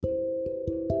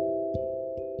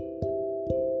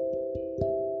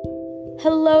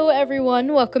Hello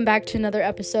everyone, welcome back to another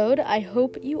episode. I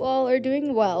hope you all are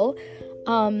doing well.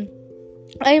 I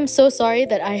am so sorry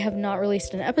that I have not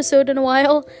released an episode in a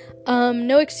while.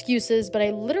 No excuses, but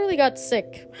I literally got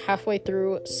sick halfway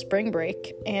through spring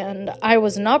break, and I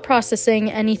was not processing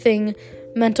anything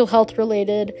mental health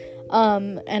related,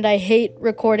 and I hate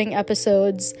recording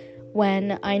episodes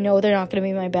when I know they're not going to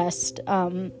be my best,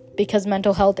 because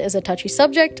mental health is a touchy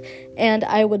subject, and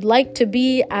I would like to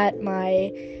be at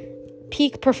my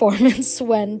peak performance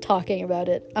when talking about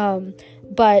it.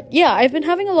 But yeah, I've been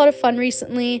having a lot of fun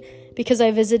recently because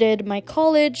I visited my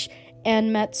college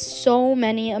and met so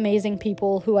many amazing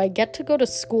people who I get to go to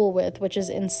school with, which is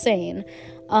insane,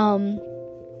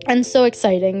 and so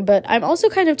exciting. But I'm also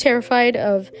kind of terrified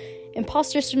of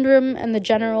imposter syndrome and the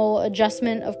general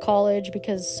adjustment of college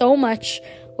because so much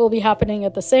will be happening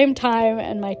at the same time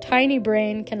and my tiny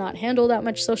brain cannot handle that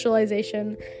much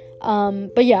socialization.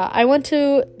 But yeah, I went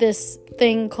to this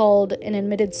thing called an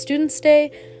admitted students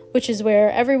day, which is where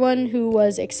everyone who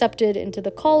was accepted into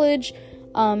the college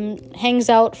hangs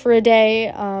out for a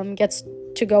day, gets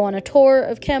to go on a tour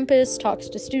of campus, talks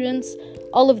to students,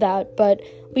 all of that. But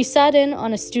we sat in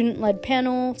on a student-led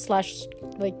panel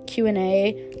 /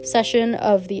 Q&A session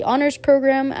of the honors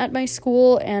program at my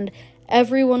school, and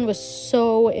everyone was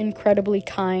so incredibly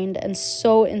kind and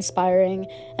so inspiring,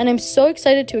 and I'm so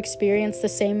excited to experience the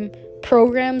same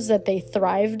programs that they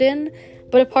thrived in,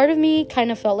 but a part of me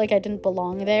kind of felt like I didn't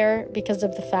belong there because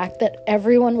of the fact that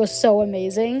everyone was so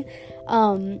amazing,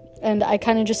 and I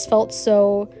kind of just felt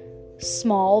so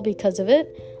small because of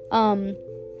it.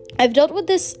 I've dealt with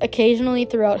this occasionally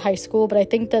throughout high school, but I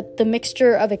think that the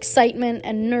mixture of excitement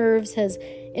and nerves has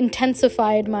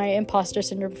intensified my imposter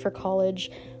syndrome for college.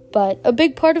 But a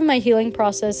big part of my healing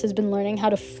process has been learning how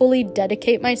to fully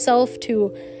dedicate myself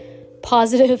to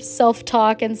positive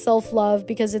self-talk and self-love,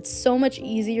 because it's so much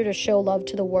easier to show love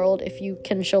to the world if you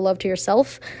can show love to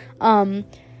yourself.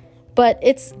 But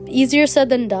it's easier said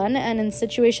than done, and in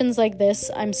situations like this,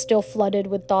 I'm still flooded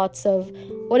with thoughts of,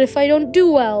 what if I don't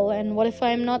do well, and what if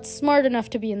I'm not smart enough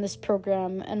to be in this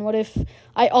program, and what if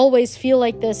I always feel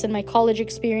like this and my college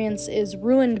experience is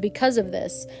ruined because of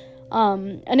this.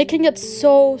 And it can get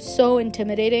so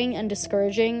intimidating and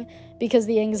discouraging because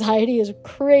the anxiety is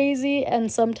crazy and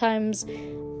sometimes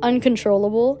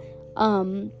uncontrollable.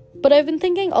 But I've been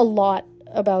thinking a lot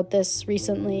about this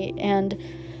recently, and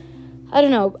I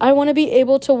don't know, I want to be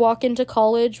able to walk into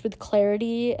college with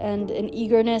clarity and an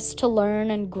eagerness to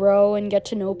learn and grow and get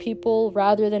to know people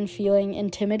rather than feeling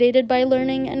intimidated by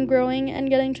learning and growing and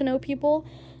getting to know people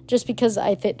just because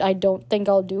I don't think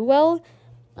I'll do well.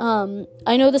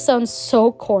 I know this sounds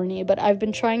so corny, but I've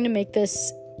been trying to make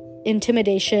this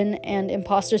intimidation and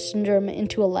imposter syndrome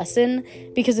into a lesson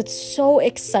because it's so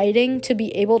exciting to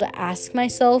be able to ask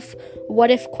myself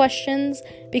what if questions,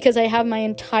 because I have my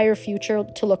entire future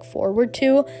to look forward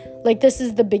to. Like, this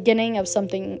is the beginning of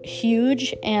something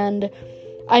huge, and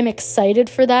I'm excited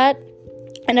for that,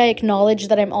 and I acknowledge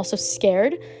that I'm also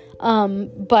scared,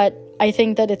 but I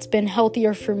think that it's been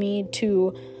healthier for me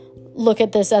to look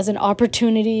at this as an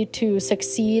opportunity to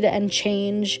succeed and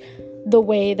change the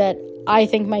way that I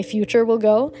think my future will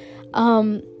go.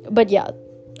 But yeah,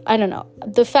 I don't know.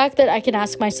 The fact that I can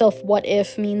ask myself what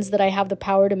if means that I have the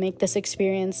power to make this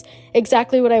experience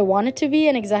exactly what I want it to be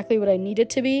and exactly what I need it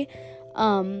to be.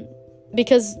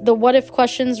 Because the what if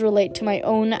questions relate to my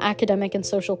own academic and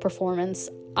social performance.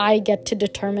 I get to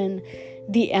determine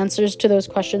the answers to those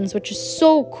questions, which is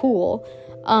so cool.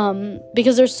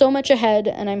 Because there's so much ahead,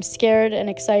 and I'm scared and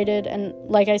excited, and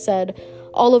like I said,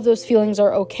 all of those feelings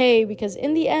are okay, because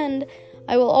in the end,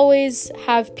 I will always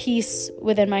have peace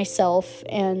within myself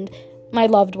and my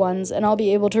loved ones, and I'll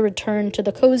be able to return to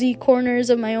the cozy corners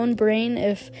of my own brain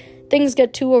if things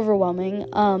get too overwhelming.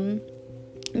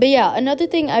 But yeah, another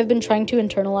thing I've been trying to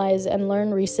internalize and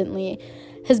learn recently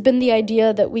has been the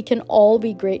idea that we can all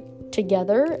be great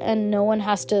together, and no one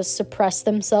has to suppress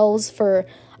themselves for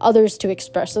others to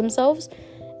express themselves.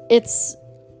 It's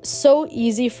so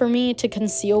easy for me to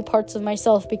conceal parts of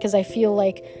myself because I feel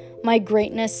like my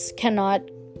greatness cannot,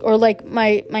 or like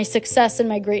my success and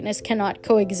my greatness cannot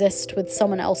coexist with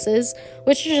someone else's,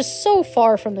 which is just so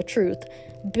far from the truth.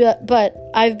 But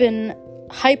I've been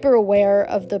hyper aware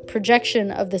of the projection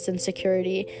of this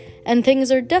insecurity, and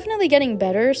things are definitely getting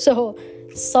better, so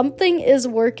something is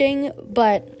working.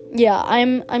 But yeah,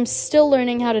 I'm still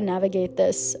learning how to navigate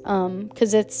this,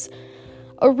 because it's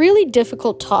a really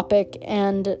difficult topic,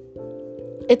 and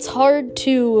it's hard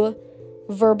to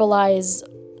verbalize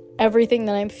everything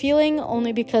that I'm feeling,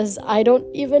 only because I don't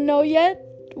even know yet.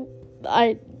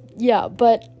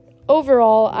 But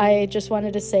overall, I just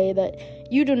wanted to say that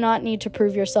you do not need to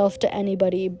prove yourself to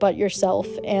anybody but yourself,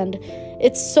 and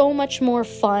it's so much more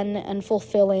fun and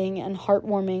fulfilling and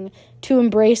heartwarming to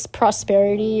embrace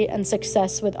prosperity and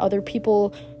success with other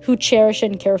people who cherish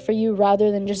and care for you rather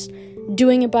than just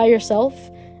doing it by yourself,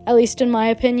 at least in my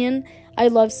opinion. I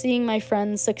love seeing my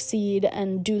friends succeed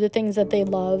and do the things that they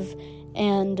love,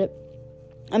 and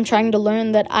I'm trying to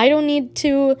learn that I don't need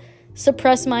to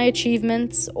suppress my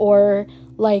achievements or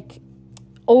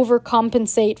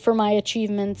overcompensate for my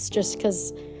achievements just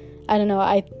because, I don't know,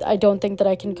 I don't think that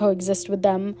I can coexist with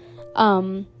them.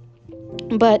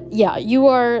 But yeah, you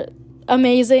are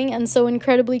amazing and so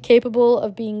incredibly capable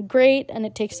of being great, and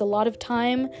it takes a lot of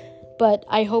time, but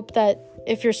I hope that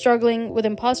if you're struggling with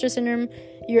imposter syndrome,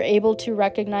 you're able to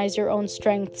recognize your own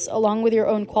strengths along with your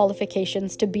own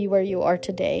qualifications to be where you are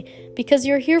today, because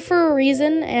you're here for a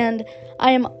reason, and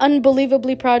I am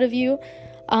unbelievably proud of you.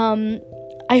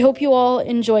 I hope you all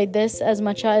enjoyed this as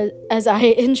much as I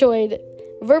enjoyed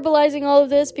verbalizing all of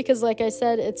this, because like I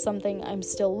said, it's something I'm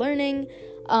still learning.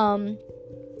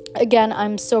 Again,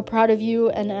 I'm so proud of you,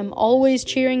 and I'm always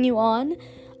cheering you on,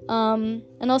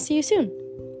 and I'll see you soon.